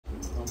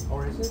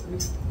Or is it?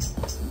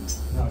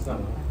 No, it's not.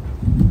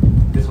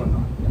 This one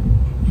not.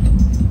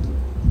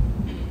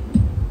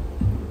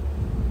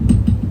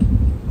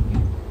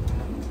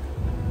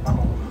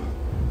 Uh-oh.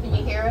 Can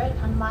you hear it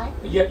on mic?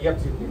 Yeah, yep.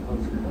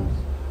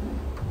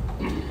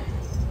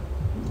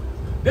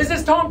 This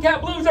is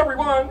Tomcat Blues,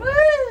 everyone. Woo!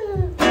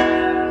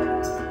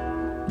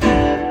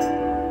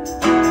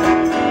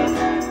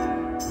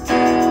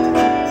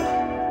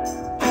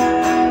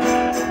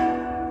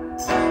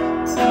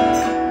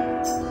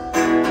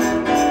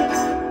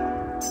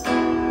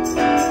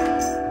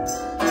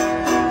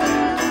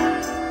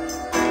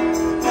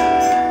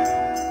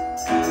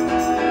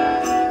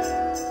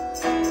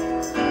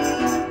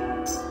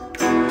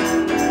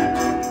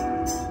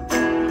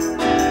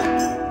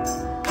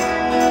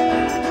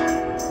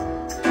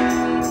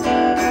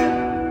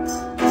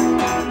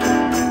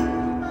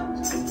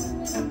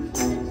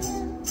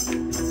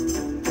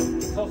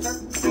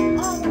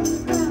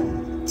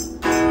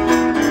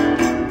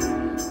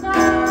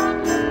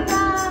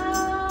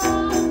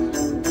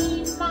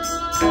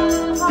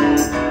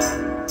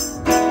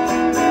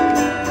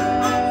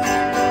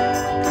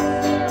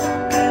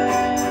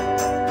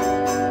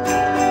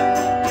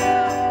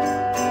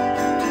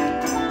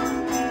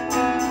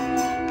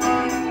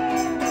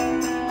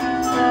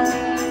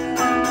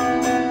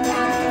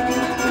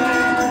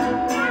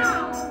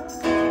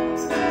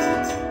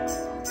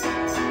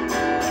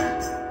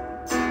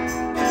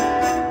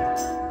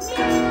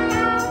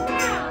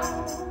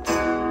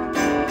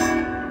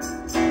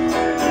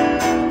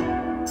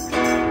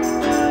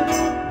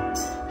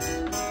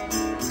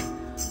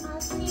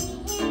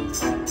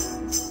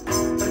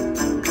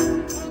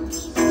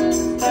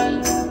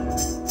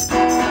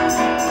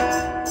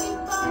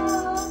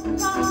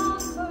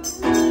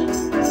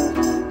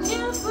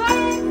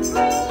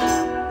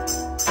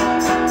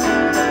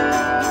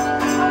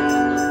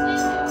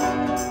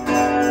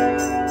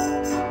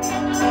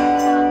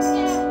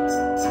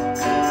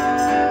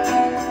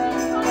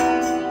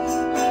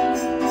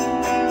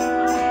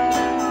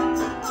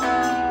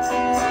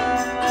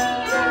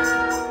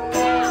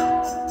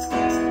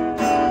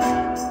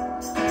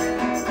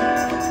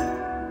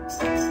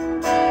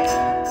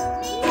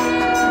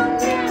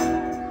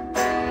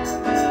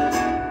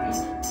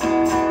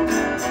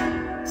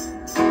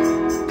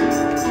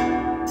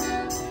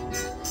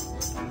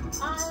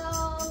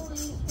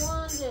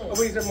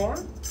 Is there more?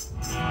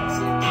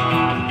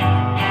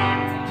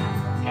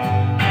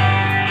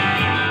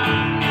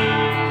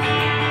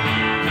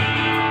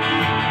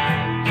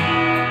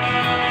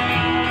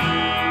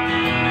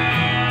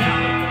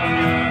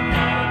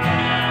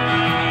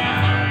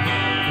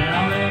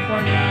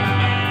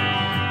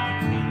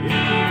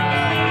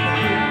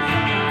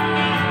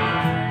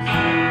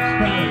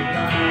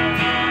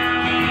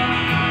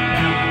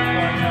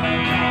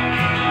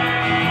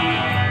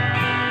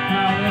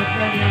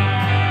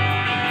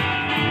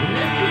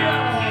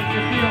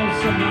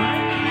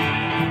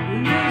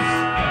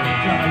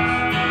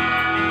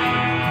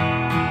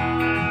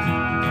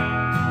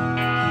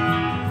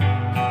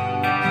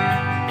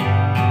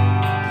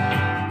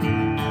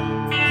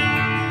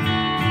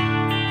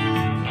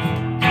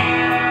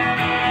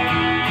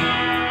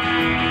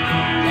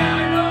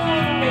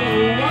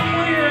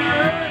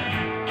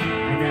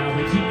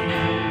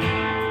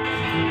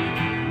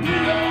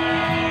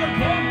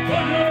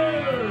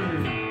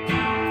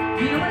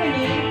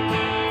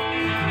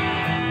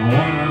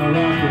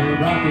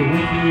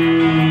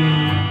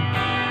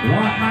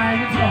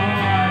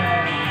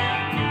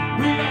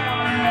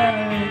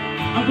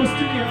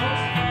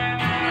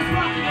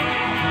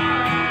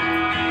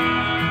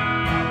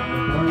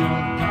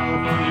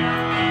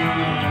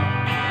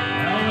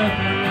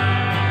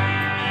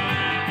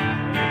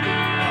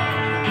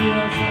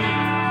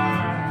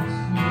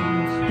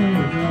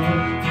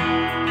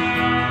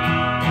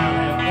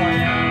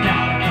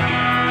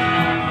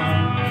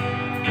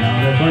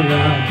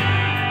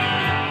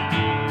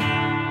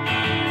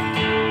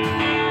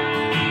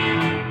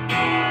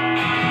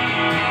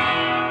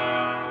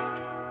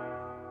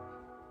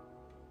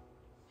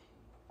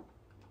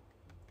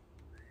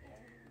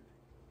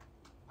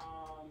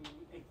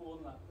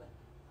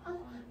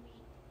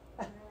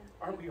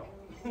 Aren't we all?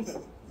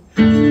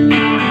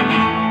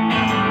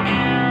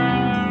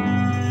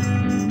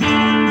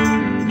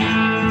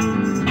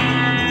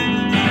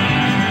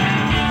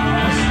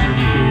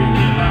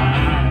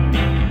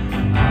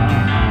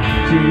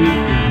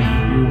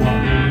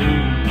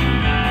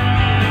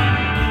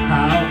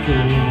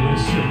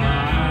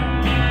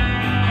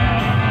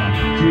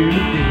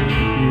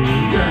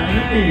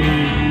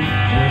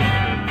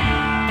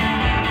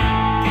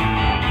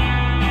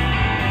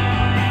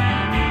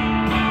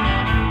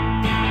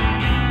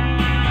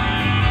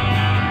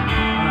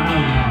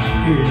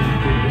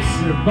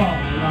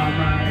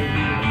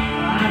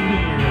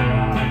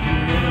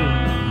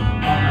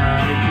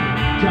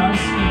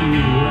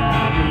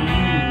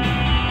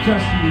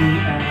 Just you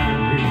and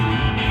me,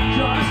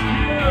 just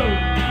you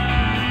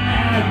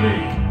and me.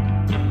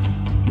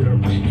 You're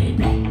bringing me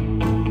back.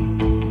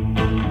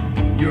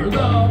 You're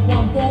the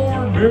one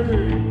for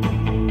me.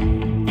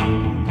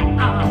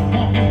 I'm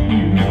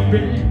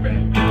baby.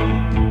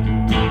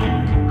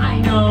 I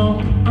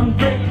know I'm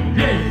crazy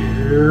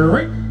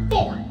for you.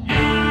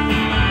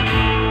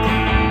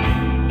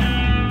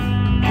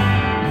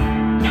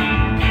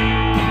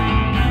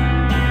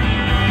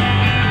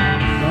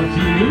 Don't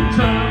you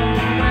turn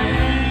away.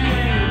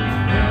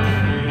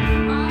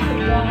 I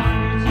want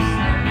to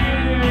stay.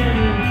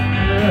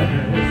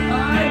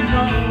 I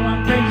know I'm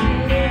crazy.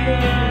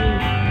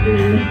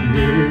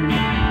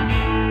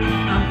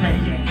 I'm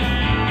crazy.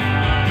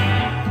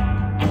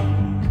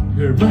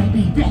 You're right,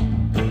 baby.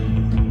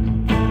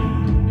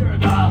 You're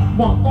the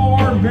one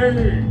for me.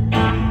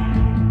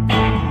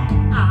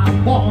 I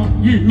want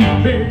you,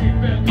 baby.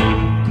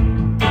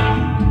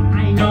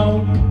 I know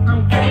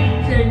I'm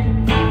crazy.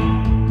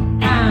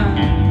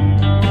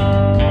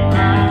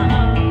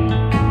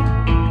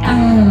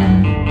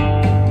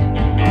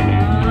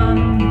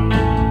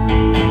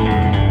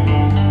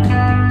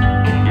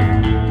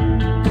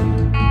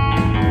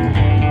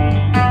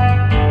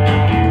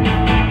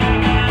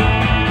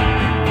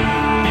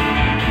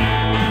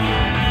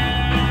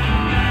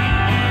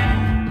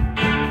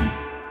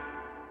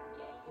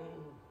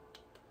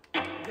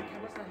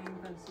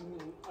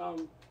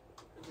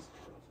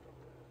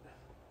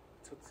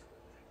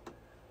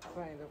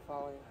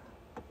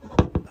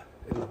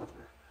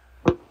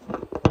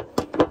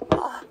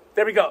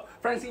 There we go.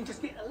 Francine,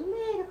 just get a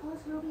little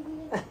closer over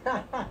here.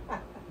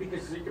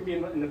 Because you can be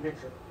in the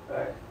picture.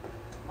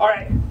 All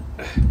right.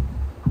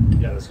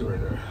 Yeah, let's go right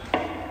there.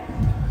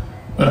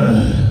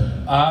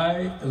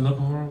 I look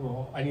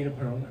horrible. I need to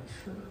put on that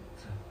shirt.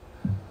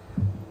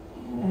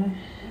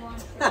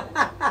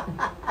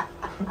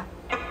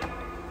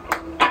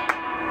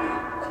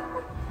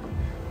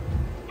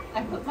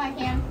 I put my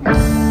hand.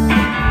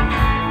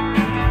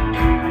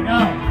 I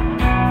know.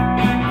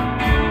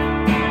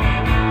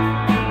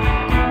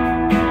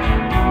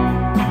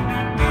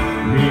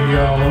 The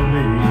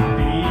only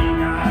thing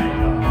I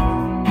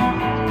love,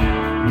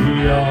 the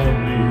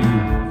only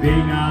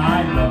thing I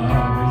love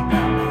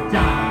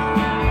is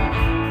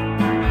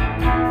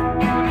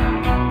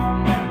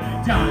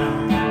Madonna.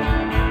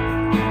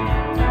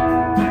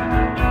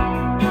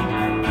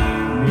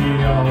 The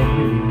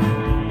only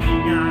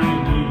thing I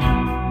need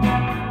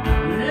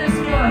is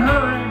for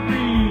her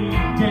every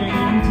day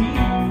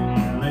indeed.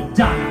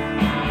 Madonna.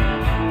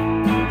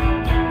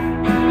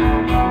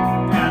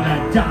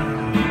 Madonna.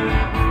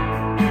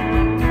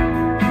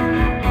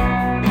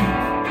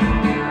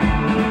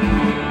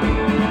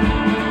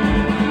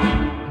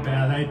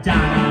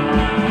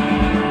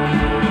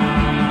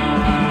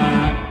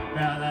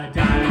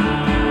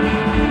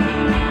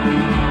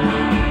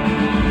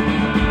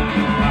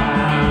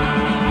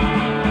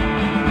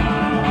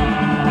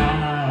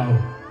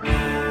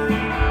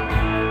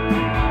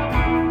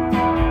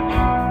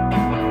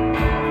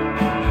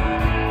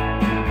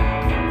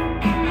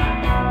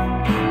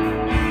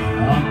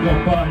 Uncle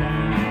Bud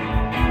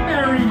and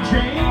Mary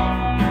Jane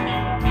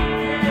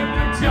in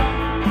the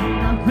town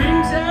on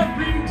Queens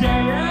every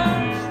day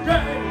and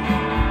straight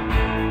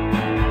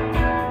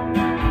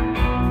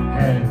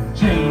and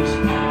changed.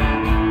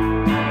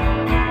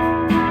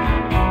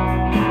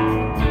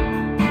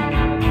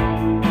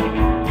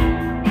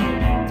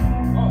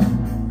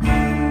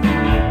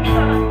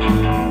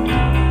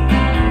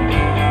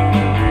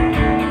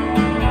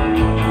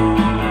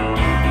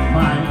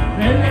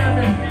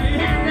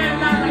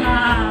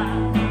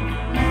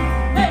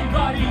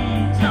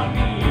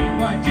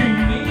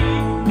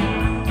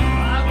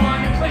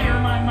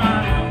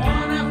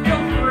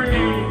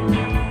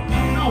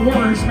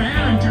 Words,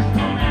 man, just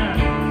come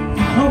in.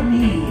 Help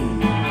me.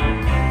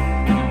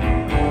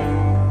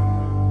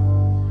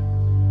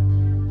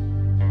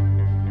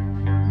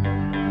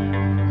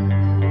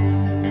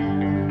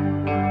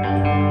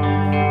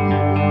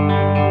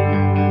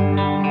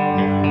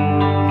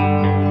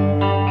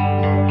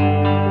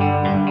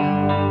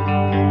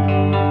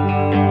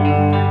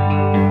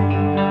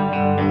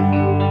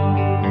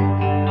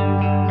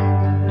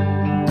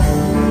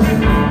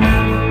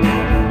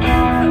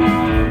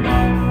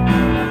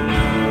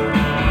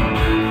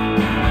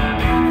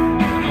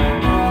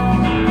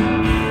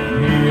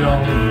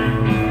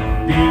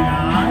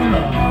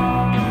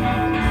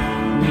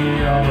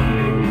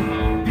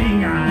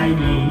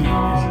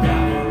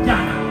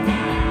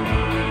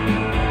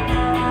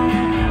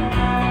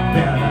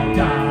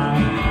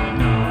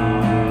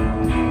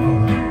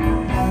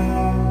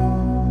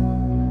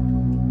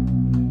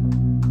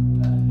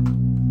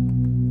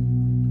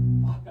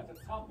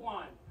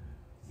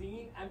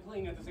 And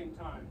playing at the same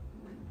time.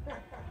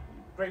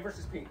 Gray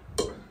versus pink.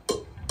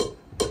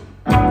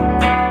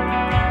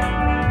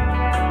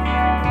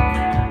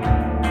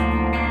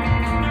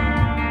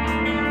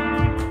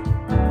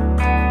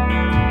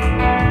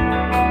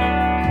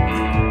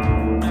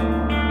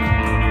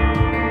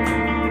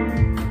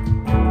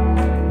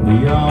 We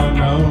all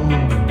know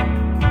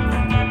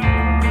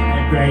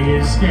that gray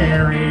is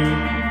scary.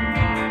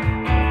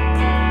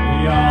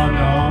 We all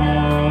know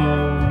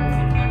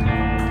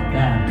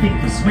that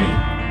pink is sweet.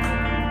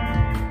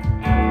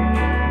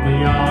 We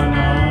all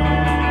know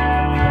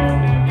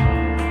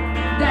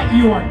that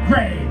you are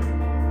great.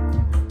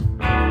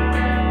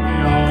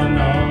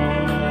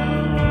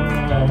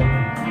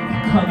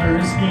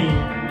 here's me.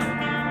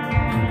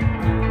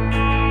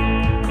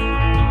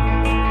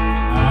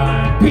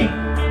 I'm pink.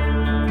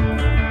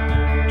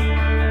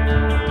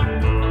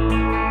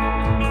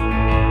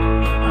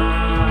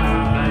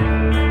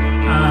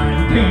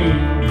 I'm pink.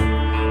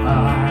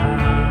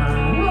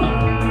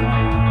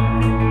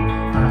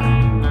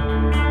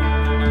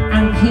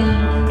 I'm pink.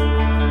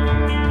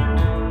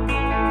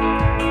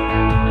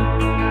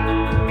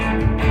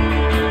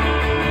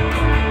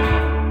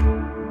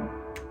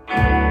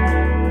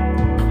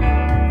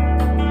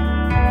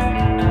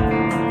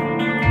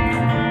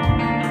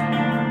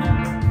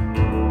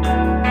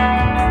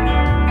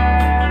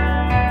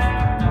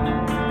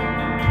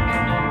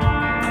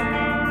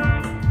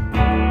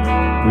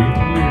 We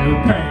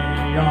will pay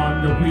on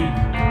the week,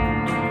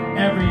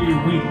 every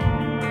week.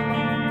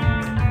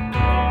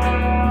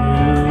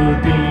 You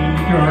think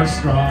you're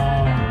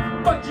strong,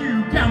 but you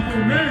can't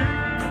fool me.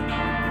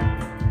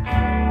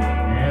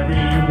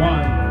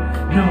 Everyone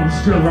knows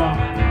you're wrong.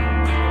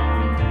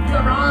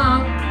 You're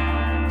wrong.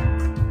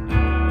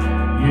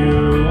 You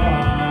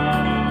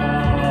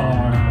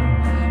are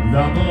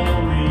the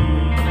bully.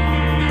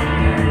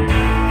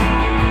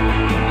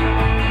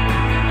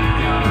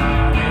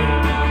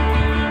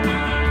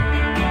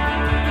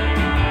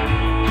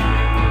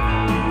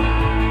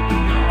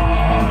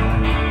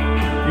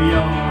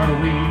 You're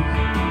weak,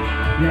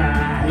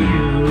 yeah, you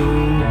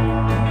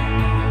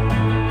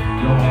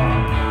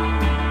are.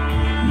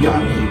 You're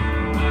weak.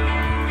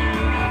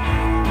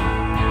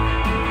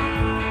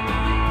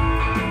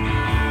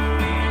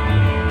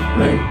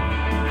 Hey.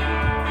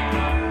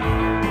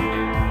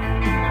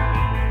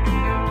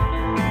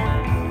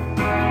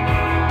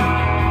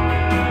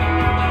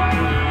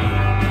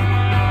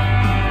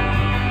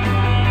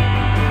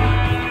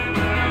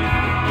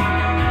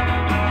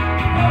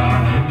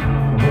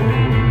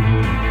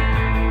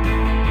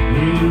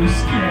 You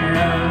scare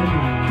me.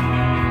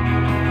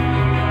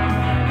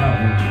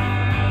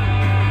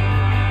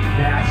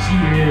 That's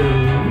you.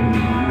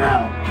 No.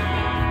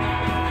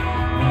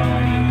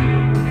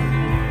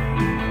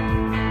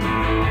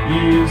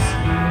 You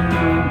scare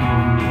me.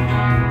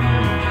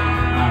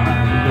 I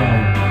know.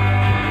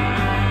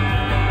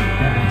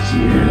 That's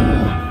you.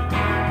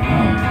 No.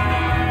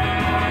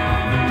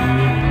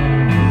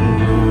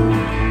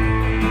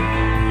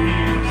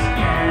 You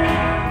scare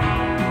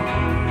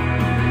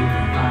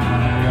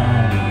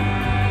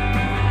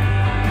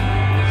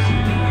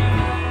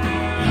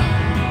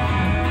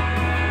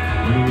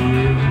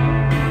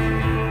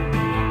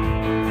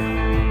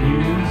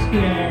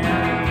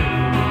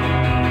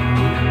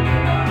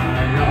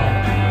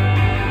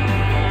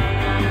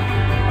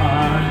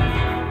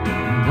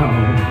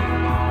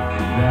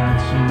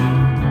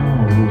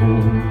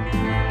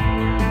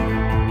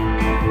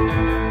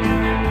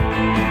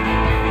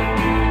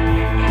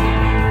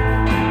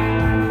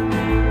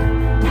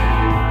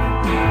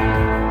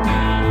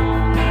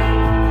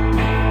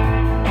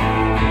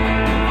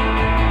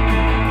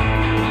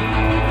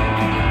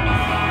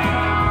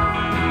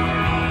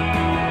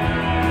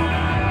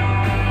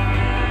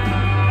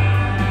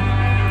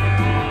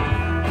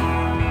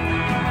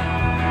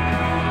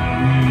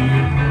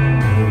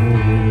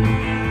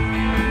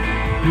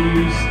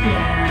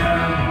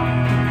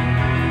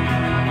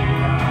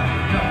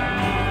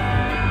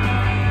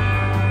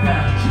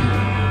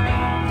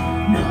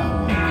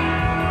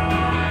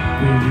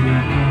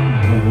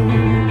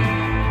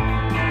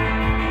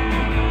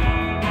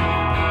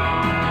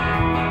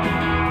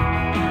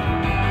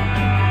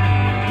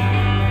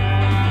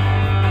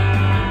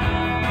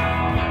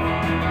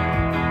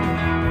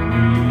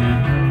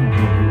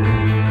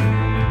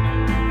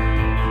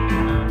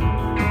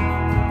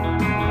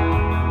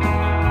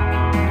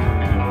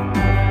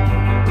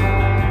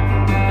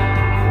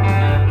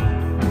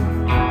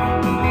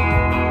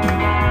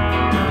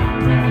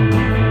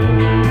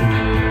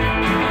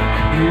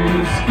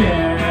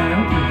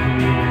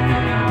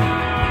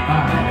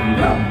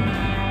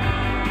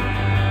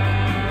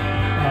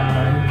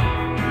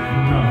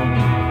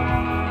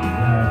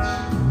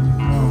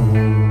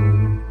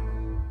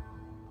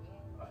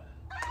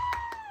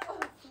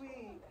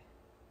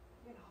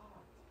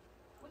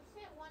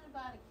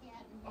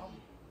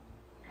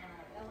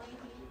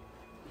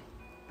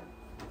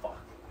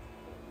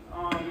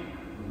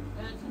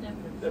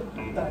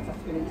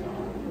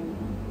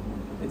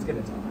It's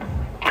gonna talk.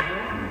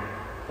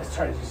 Let's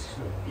try to just.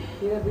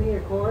 Can that be a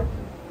chord?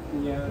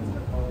 Yeah, that's the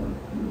chord.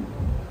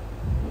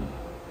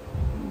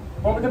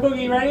 One with the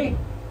boogie, ready?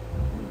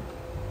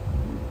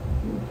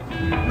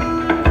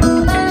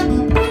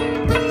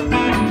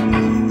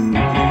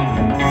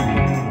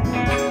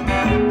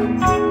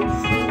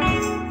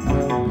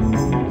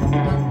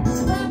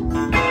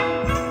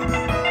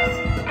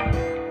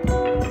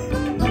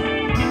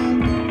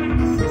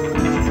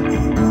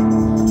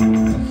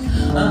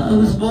 I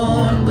was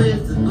born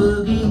with the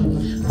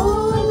boogie,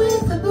 born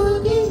with the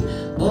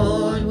boogie,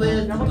 born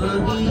with the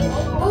boogie,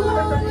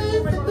 born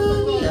with the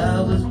boogie.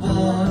 I was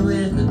born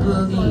with the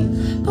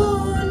boogie,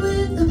 born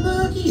with the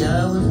boogie.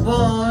 I was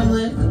born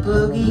with the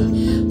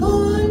boogie,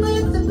 born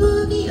with the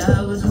boogie.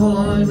 I was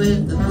born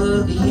with the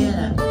boogie,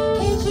 and I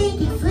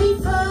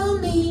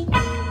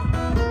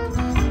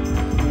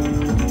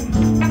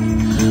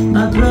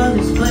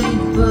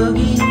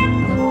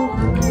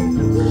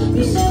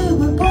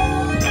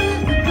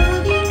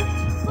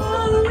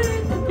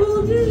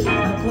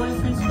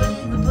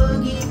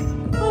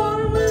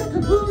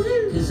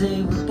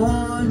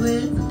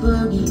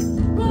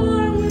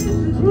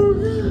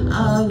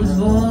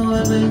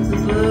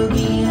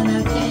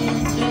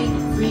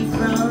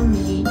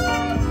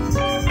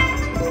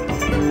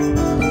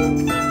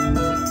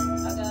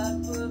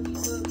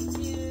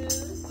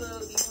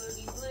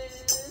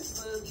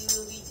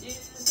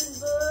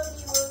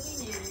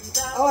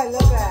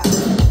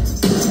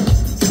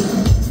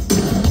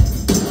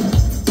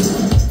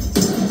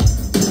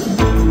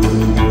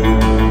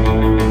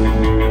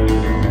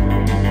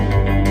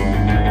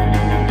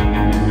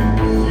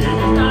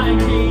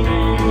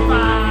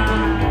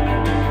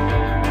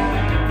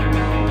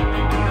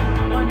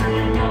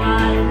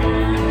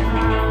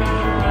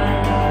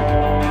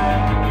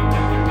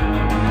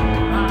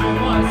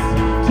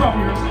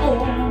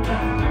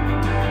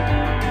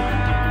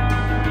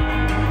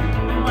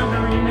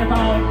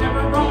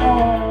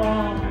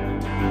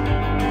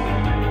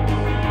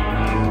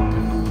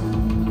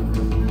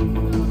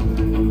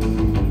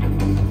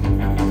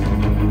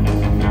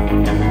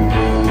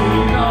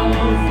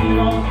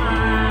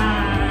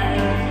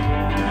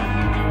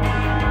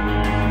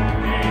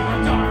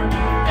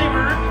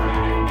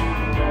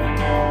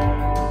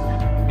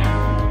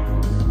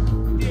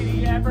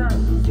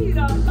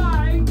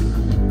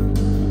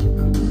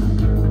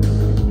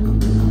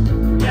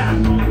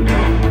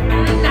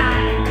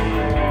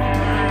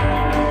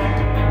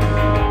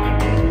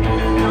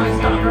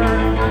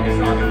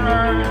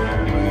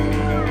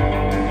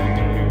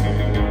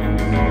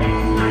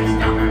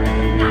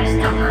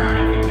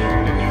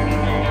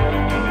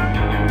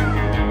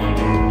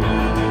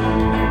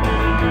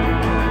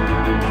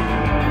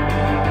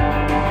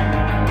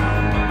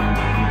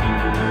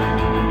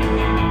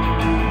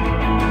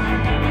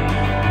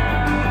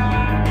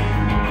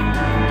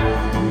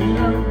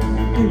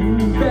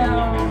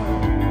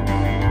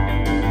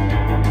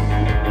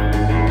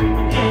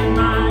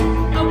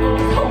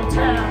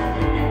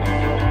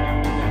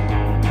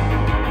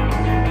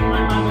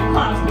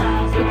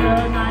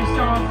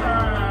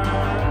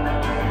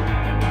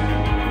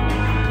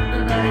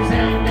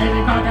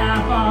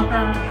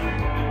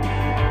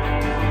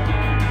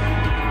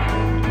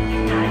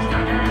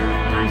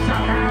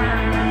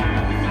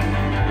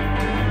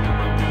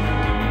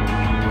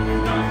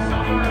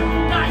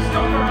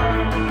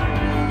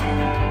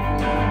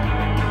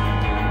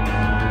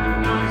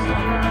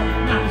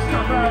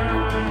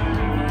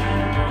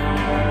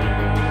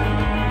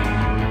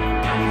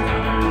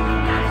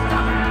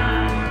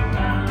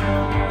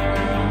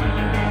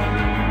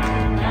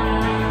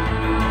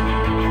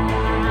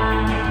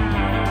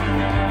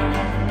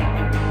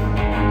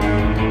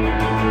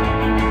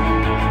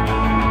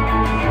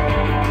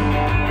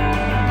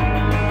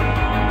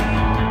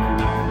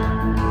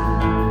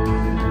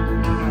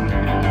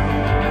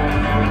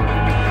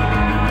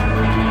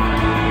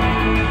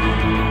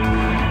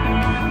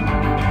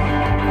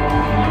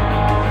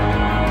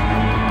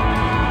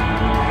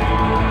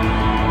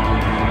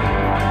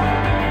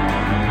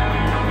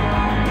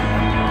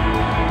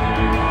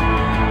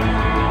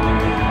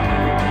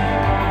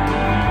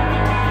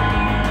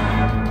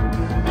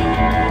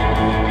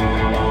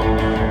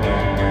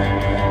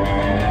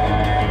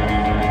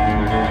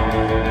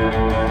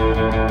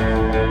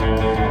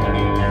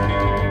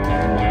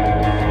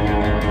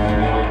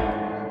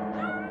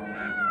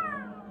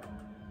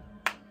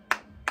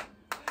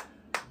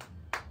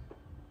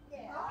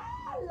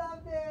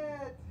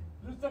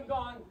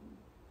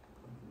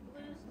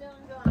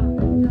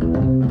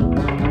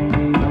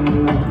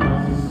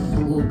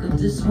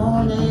This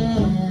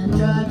morning,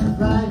 tried to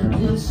write a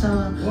blues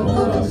song. Woke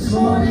up this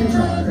morning,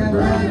 tried to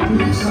write a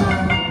blues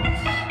song.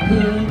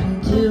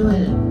 Couldn't do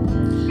it,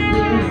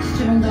 lyrics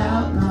turned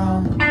out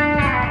wrong.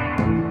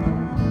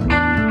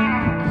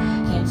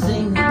 Can't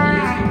sing the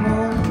blues no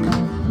more,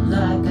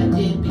 like I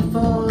did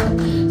before.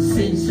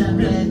 Since I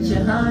met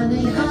you,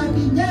 honey,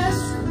 happiness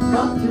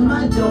walked through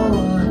my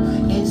door.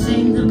 Can't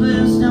sing the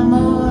blues no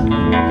more,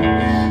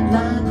 like I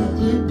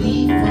did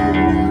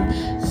before.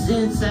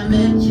 Since I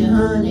met you,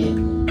 honey,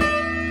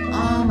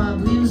 all my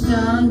blues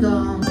done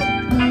gone. $80?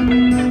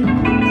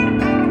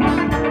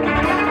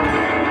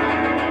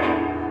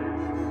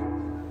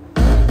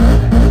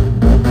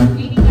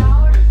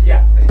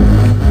 Yeah.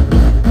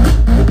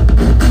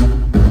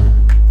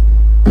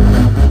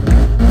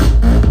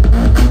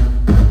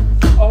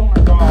 Oh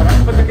my God, I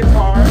put the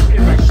guitar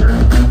in my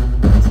shirt.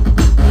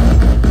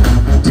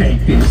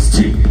 Take this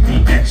to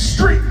the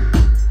extreme.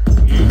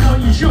 You know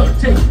you should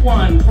take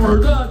one for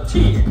the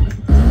team.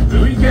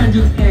 We can't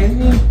do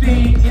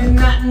anything in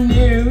that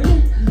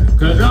noon,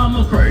 'cause I'm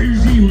a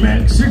crazy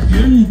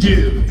Mexican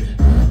dude.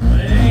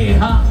 Hey,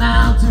 hot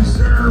now to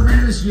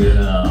service you.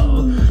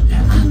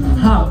 Yeah, I'm a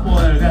hot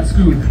boy that's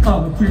good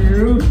of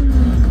you.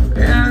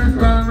 And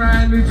from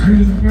right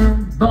between your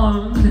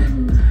bones.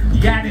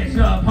 Yeah, this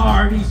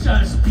party's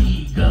just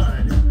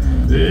begun.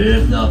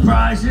 If the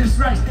price is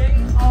right, stay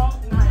all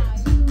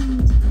night.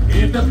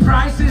 If the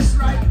price is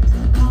right,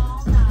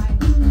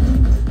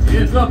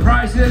 if the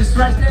price is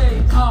right,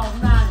 stay all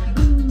night.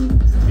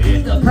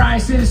 If the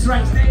price is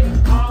right, stay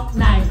all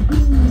night.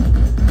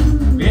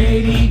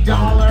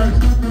 $80,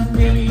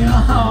 give me a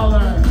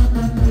holler.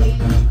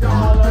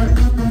 $80,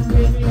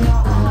 give me a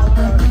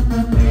holler.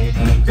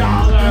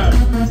 $80,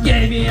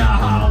 give me a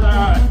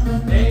holler.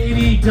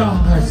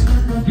 $80,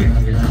 give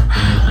me a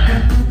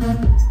holler.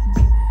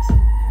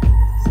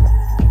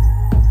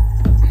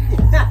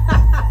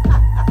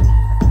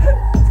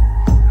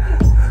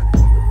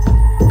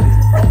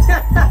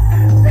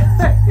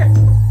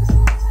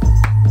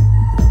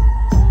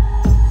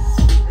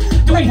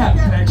 Do we have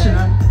connection?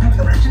 I have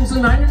directions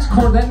tonight. It's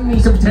chord that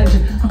needs some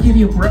attention. I'll give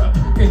you a bro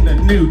in the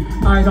nude.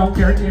 I don't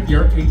care if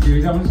you're a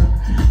dude.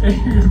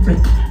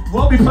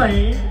 We'll be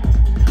playing.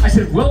 I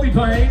said we'll be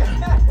playing.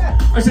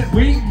 I said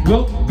we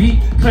will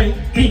be playing.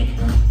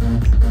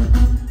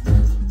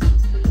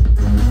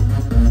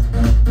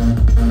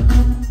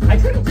 I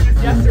couldn't do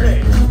this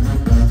yesterday.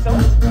 So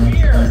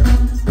weird.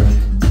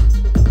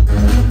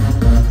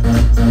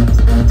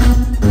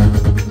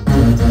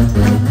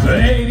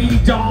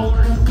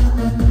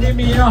 $80. Give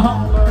me a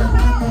holler.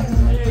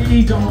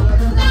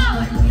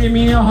 $80. Give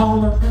me a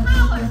holler.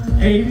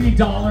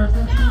 $80.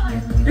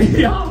 Give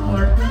me a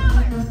holler.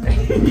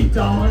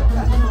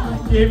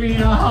 $80. Give me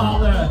a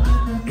holler.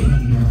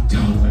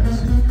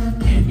 $80.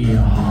 Give me a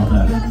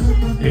holler.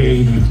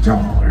 $80.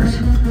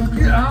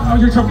 Oh,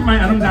 you're choking my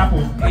Adam's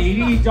apple.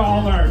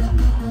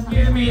 $80.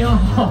 Give me a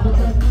holler.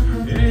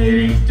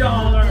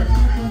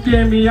 $80.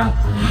 Give me a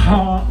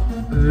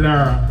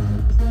holler.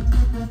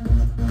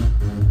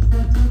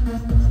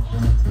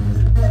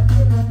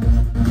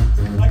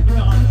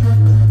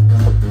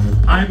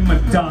 I'm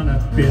Madonna,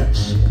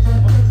 bitch.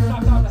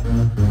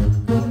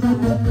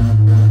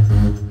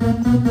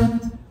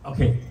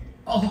 Okay.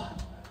 Oh,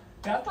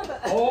 that's like an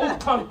old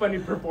company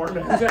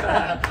performance.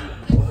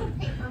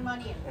 Paper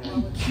money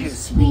and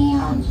Kiss me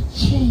on the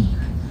cheek.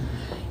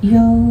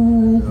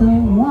 You're the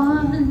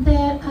one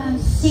that I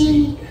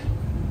see.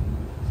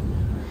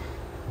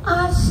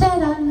 I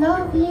said I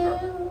love you.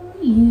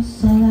 You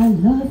said I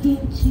love you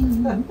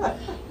too.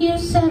 You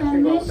said I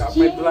missed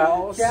you. Yeah,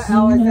 Alex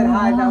said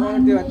hi. Now I want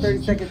to do a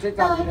 30-second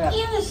TikTok for that.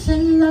 Like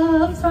innocent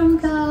love from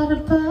God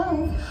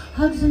above.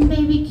 Hugs and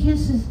baby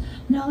kisses,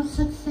 no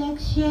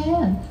success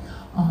yet.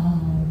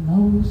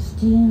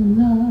 Almost in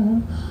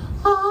love.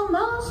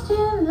 Almost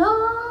in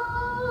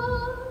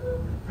love.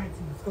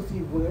 Francie, let's go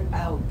see Wood.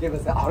 Al, give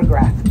us an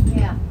autograph.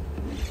 Yeah.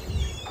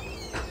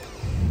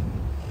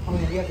 Oh,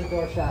 yeah, he has the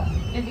door shut.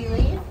 Did he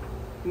leave?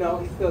 No,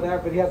 he's still there,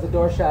 but he has the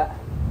door shut.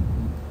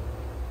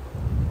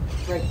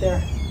 Right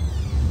there.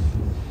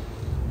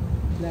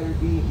 Letter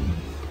B.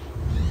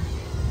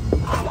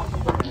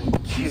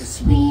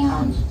 Kiss me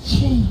on the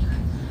cheek.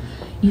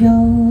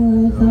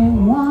 You're the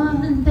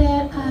one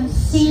that I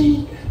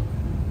see.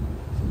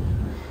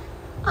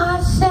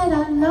 I said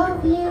I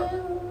love you.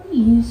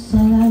 You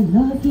said I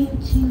love you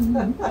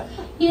too.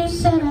 You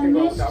said I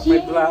missed you.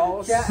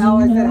 Yeah,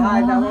 Alex said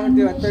hi. Now I want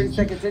to do a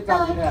 30-second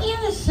TikTok for Like that.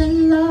 innocent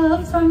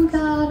love from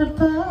God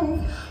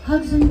above.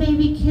 Hugs and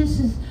baby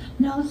kisses,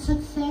 no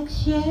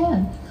success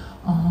yet.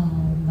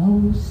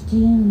 Almost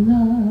in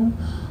love.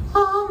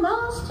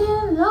 Almost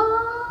in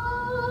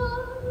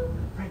love.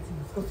 Francie,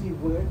 let's go see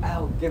Wood.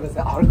 Al, give us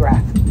an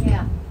autograph.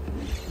 Yeah.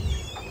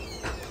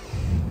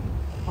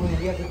 Oh, yeah,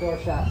 he has the door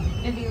shut.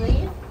 Did he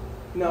leave?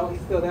 No,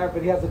 he's still there,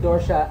 but he has the door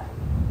shut.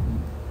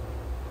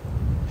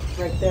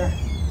 Right there.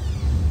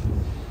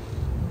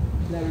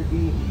 Letter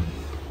B.